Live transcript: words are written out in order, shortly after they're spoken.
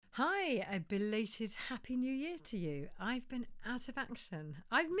Hi, a belated Happy New Year to you. I've been out of action.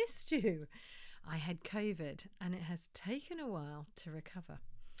 I've missed you. I had COVID and it has taken a while to recover.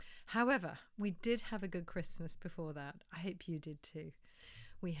 However, we did have a good Christmas before that. I hope you did too.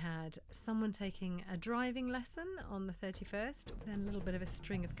 We had someone taking a driving lesson on the 31st, then a little bit of a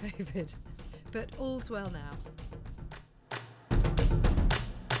string of COVID. But all's well now.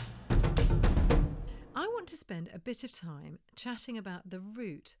 I want to spend a bit of time chatting about the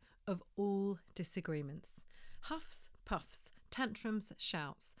root of all disagreements. Huffs, puffs, tantrums,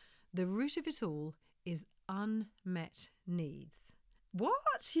 shouts. The root of it all is unmet needs.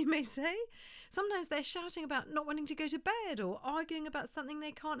 What, you may say? Sometimes they're shouting about not wanting to go to bed or arguing about something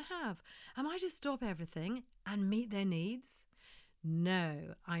they can't have. Am I to stop everything and meet their needs?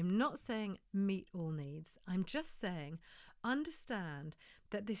 No, I'm not saying meet all needs. I'm just saying understand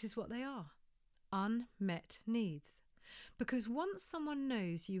that this is what they are. Unmet needs. Because once someone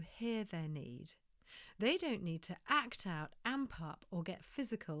knows you hear their need, they don't need to act out, amp up, or get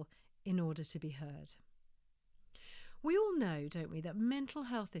physical in order to be heard. We all know, don't we, that mental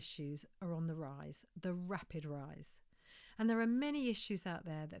health issues are on the rise, the rapid rise. And there are many issues out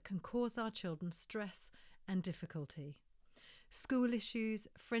there that can cause our children stress and difficulty. School issues,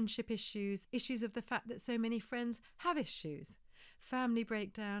 friendship issues, issues of the fact that so many friends have issues, family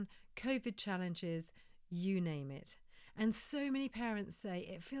breakdown, COVID challenges, you name it. And so many parents say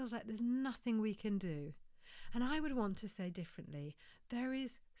it feels like there's nothing we can do. And I would want to say differently, there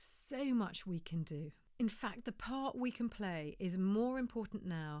is so much we can do. In fact, the part we can play is more important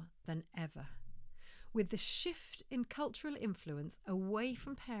now than ever. With the shift in cultural influence away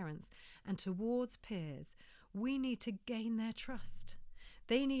from parents and towards peers, we need to gain their trust.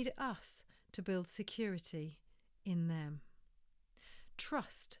 They need us to build security in them.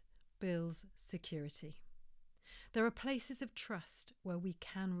 Trust builds security. There are places of trust where we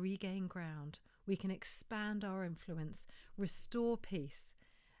can regain ground, we can expand our influence, restore peace,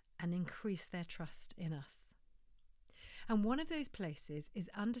 and increase their trust in us. And one of those places is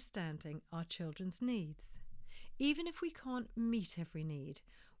understanding our children's needs. Even if we can't meet every need,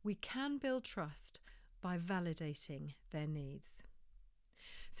 we can build trust by validating their needs.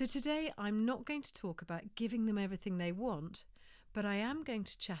 So today I'm not going to talk about giving them everything they want, but I am going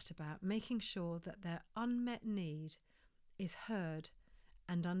to chat about making sure that their unmet need is heard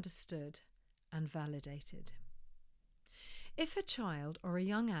and understood and validated. If a child or a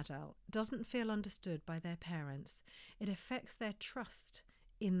young adult doesn't feel understood by their parents, it affects their trust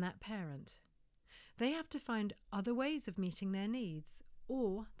in that parent. They have to find other ways of meeting their needs,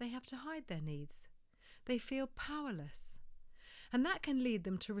 or they have to hide their needs. They feel powerless. And that can lead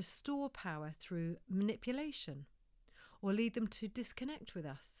them to restore power through manipulation, or lead them to disconnect with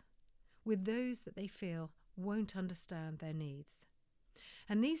us, with those that they feel won't understand their needs.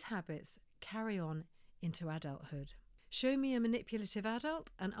 And these habits carry on into adulthood. Show me a manipulative adult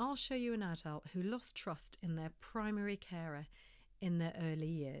and I'll show you an adult who lost trust in their primary carer in their early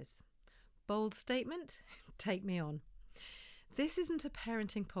years. Bold statement? Take me on. This isn't a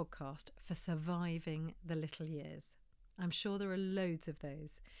parenting podcast for surviving the little years. I'm sure there are loads of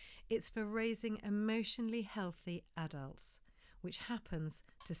those. It's for raising emotionally healthy adults, which happens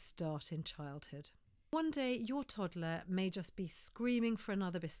to start in childhood. One day your toddler may just be screaming for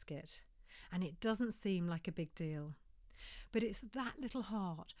another biscuit, and it doesn't seem like a big deal. But it's that little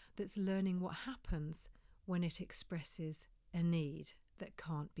heart that's learning what happens when it expresses a need that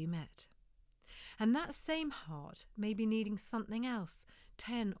can't be met. And that same heart may be needing something else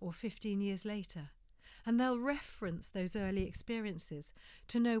 10 or 15 years later. And they'll reference those early experiences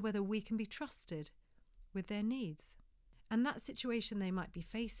to know whether we can be trusted with their needs. And that situation they might be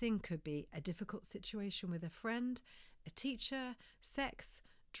facing could be a difficult situation with a friend, a teacher, sex,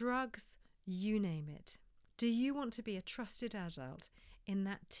 drugs, you name it. Do you want to be a trusted adult in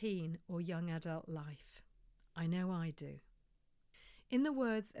that teen or young adult life? I know I do. In the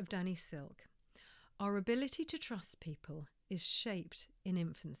words of Danny Silk, our ability to trust people is shaped in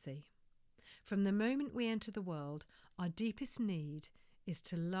infancy. From the moment we enter the world, our deepest need is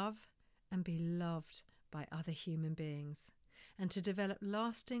to love and be loved by other human beings and to develop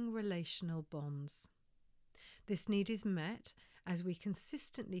lasting relational bonds. This need is met as we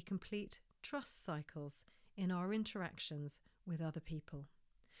consistently complete trust cycles in our interactions with other people,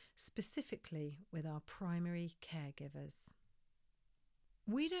 specifically with our primary caregivers.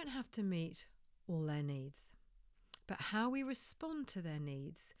 We don't have to meet all their needs, but how we respond to their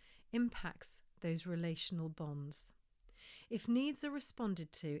needs impacts those relational bonds. If needs are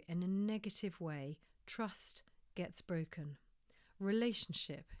responded to in a negative way, trust gets broken.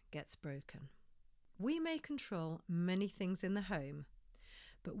 Relationship gets broken. We may control many things in the home,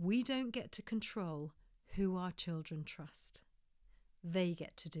 But we don't get to control who our children trust. They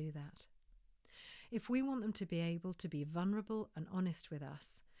get to do that. If we want them to be able to be vulnerable and honest with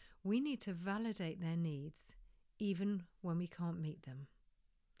us, we need to validate their needs, even when we can't meet them.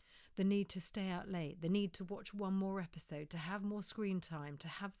 The need to stay out late, the need to watch one more episode, to have more screen time, to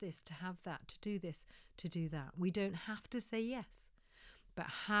have this, to have that, to do this, to do that. We don't have to say yes, but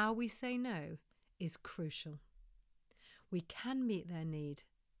how we say no is crucial. We can meet their need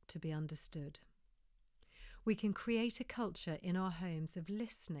to be understood. We can create a culture in our homes of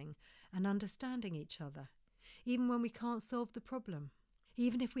listening and understanding each other, even when we can't solve the problem,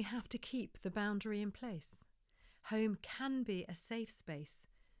 even if we have to keep the boundary in place. Home can be a safe space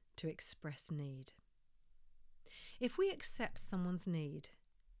to express need. If we accept someone's need,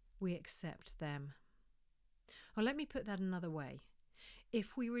 we accept them. Or let me put that another way.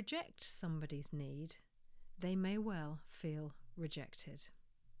 If we reject somebody's need, they may well feel rejected.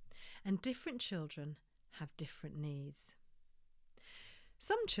 And different children have different needs.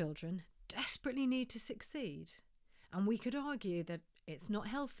 Some children desperately need to succeed, and we could argue that it's not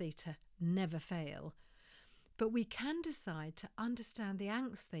healthy to never fail. But we can decide to understand the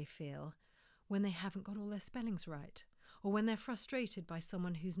angst they feel when they haven't got all their spellings right, or when they're frustrated by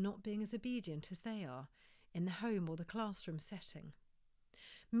someone who's not being as obedient as they are in the home or the classroom setting.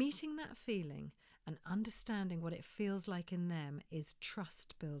 Meeting that feeling and understanding what it feels like in them is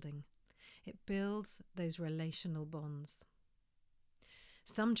trust building. It builds those relational bonds.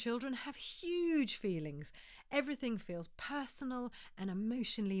 Some children have huge feelings. Everything feels personal and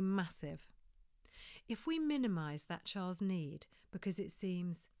emotionally massive. If we minimise that child's need because it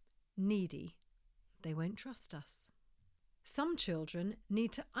seems needy, they won't trust us. Some children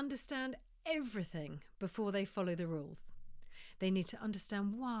need to understand everything before they follow the rules. They need to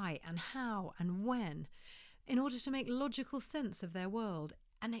understand why and how and when in order to make logical sense of their world,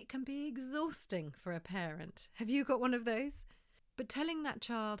 and it can be exhausting for a parent. Have you got one of those? But telling that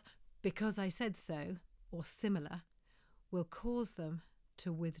child, "because I said so," or similar, will cause them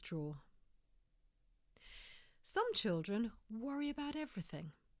to withdraw. Some children worry about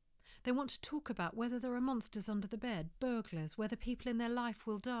everything. They want to talk about whether there are monsters under the bed, burglars, whether people in their life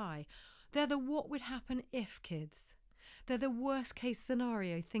will die. They're the what would happen if kids. They're the worst case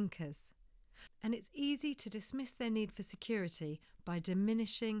scenario thinkers. And it's easy to dismiss their need for security by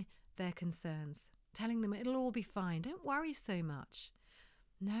diminishing their concerns, telling them it'll all be fine, don't worry so much.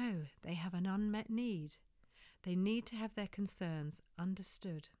 No, they have an unmet need. They need to have their concerns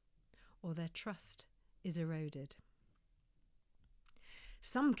understood, or their trust is eroded.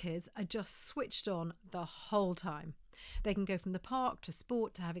 Some kids are just switched on the whole time. They can go from the park to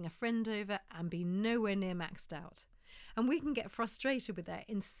sport to having a friend over and be nowhere near maxed out. And we can get frustrated with their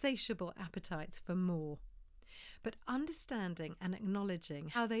insatiable appetites for more. But understanding and acknowledging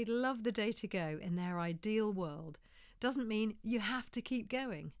how they'd love the day to go in their ideal world doesn't mean you have to keep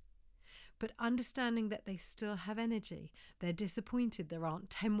going. But understanding that they still have energy, they're disappointed there aren't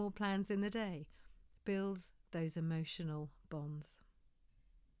 10 more plans in the day, builds those emotional bonds.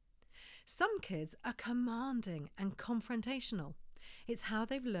 Some kids are commanding and confrontational. It's how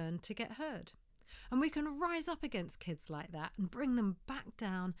they've learned to get heard. And we can rise up against kids like that and bring them back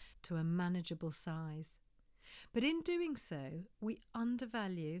down to a manageable size. But in doing so, we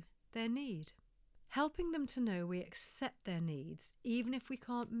undervalue their need. Helping them to know we accept their needs, even if we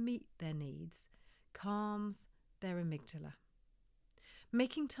can't meet their needs, calms their amygdala.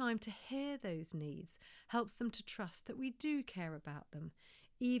 Making time to hear those needs helps them to trust that we do care about them,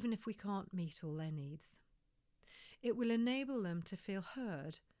 even if we can't meet all their needs. It will enable them to feel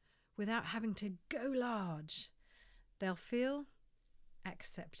heard without having to go large. They'll feel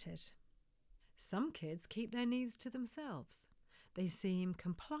accepted. Some kids keep their needs to themselves. They seem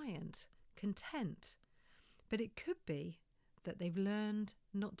compliant, content, but it could be that they've learned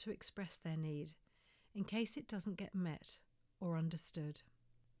not to express their need in case it doesn't get met or understood.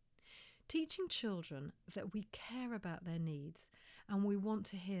 Teaching children that we care about their needs and we want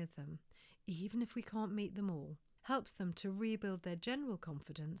to hear them, even if we can't meet them all, helps them to rebuild their general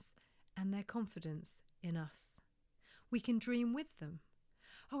confidence and their confidence in us. We can dream with them.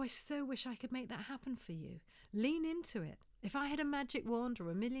 "Oh, I so wish I could make that happen for you." Lean into it. If I had a magic wand or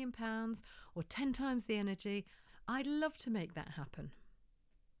 £1 million or 10 times the energy, I'd love to make that happen.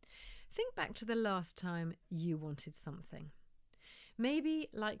 Think back to the last time you wanted something. Maybe,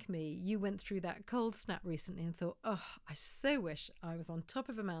 like me, you went through that cold snap recently and thought, "Oh, I so wish I was on top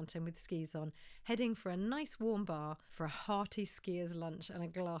of a mountain with skis on, heading for a nice warm bar for a hearty skier's lunch and a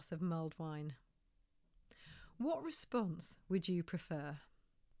glass of mulled wine." What response would you prefer?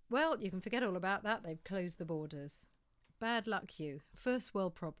 Well, you can forget all about that. They've closed the borders. bad luck you, first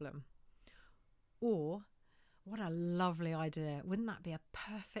world problem. Or, what a lovely idea, wouldn't that be a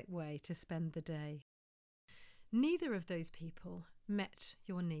perfect way to spend the day? Neither of those people met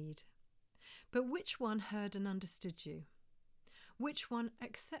your need. But which one heard and understood you? Which one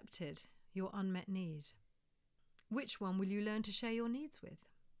accepted your unmet need? Which one will you learn to share your needs with?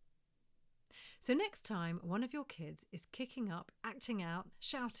 So next time one of your kids is kicking up, acting out,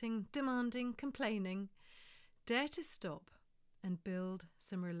 shouting, demanding, complaining, dare to stop and build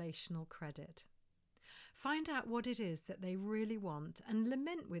some relational credit. Find out what it is that they really want and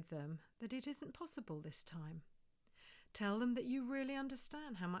lament with them that it isn't possible this time. Tell them that you really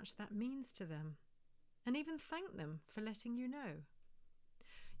understand how much that means to them, and even thank them for letting you know.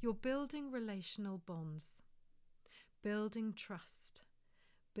 You're building relational bonds, building trust,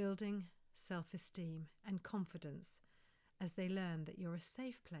 building self-esteem and confidence as they learn that you're a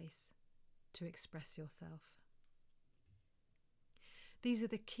safe place to express yourself. These are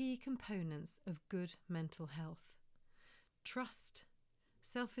the key components of good mental health: trust,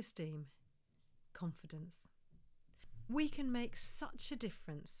 self-esteem, confidence. We can make such a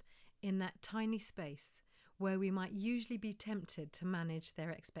difference in that tiny space where we might usually be tempted to manage their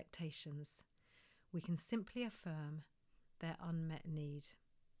expectations. We can simply affirm their unmet need.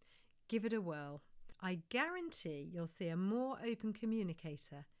 Give it a whirl. I guarantee you'll see a more open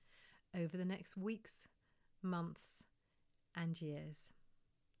communicator over the next weeks, months, and years.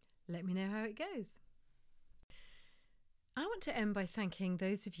 Let me know how it goes. I want to end by thanking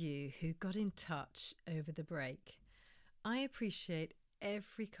those of you who got in touch over the break. I appreciate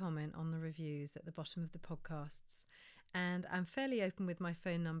every comment on the reviews at the bottom of the podcasts, and I'm fairly open with my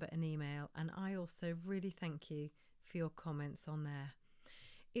phone number and email, and I also really thank you for your comments on there.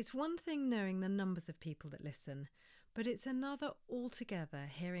 It's one thing knowing the numbers of people that listen, but it's another altogether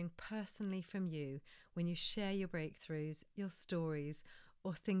hearing personally from you when you share your breakthroughs, your stories,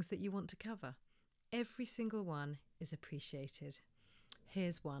 or things that you want to cover. Every single one is appreciated.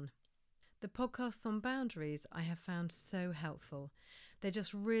 Here's one. The podcasts on boundaries I have found so helpful. They're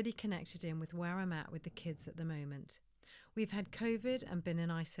just really connected in with where I'm at with the kids at the moment. We've had COVID and been in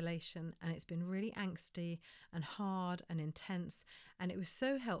isolation, and it's been really angsty and hard and intense, and it was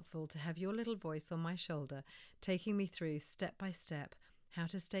so helpful to have your little voice on my shoulder taking me through step by step how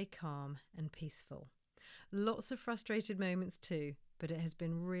to stay calm and peaceful. Lots of frustrated moments too, but it has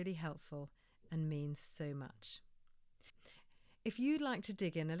been really helpful and means so much. If you'd like to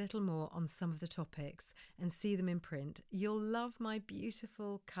dig in a little more on some of the topics and see them in print, you'll love my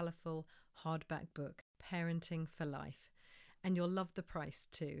beautiful, colourful hardback book, Parenting for Life. And you'll love the price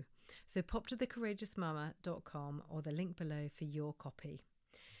too. So pop to thecourageousmama.com or the link below for your copy.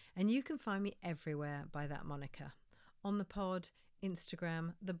 And you can find me everywhere by that moniker. On the pod,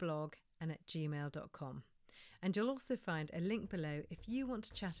 Instagram, the blog, and at gmail.com. And you'll also find a link below if you want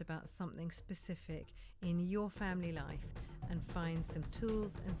to chat about something specific in your family life and find some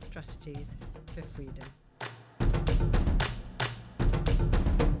tools and strategies for freedom.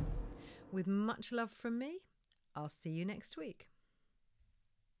 With much love from me, I'll see you next week.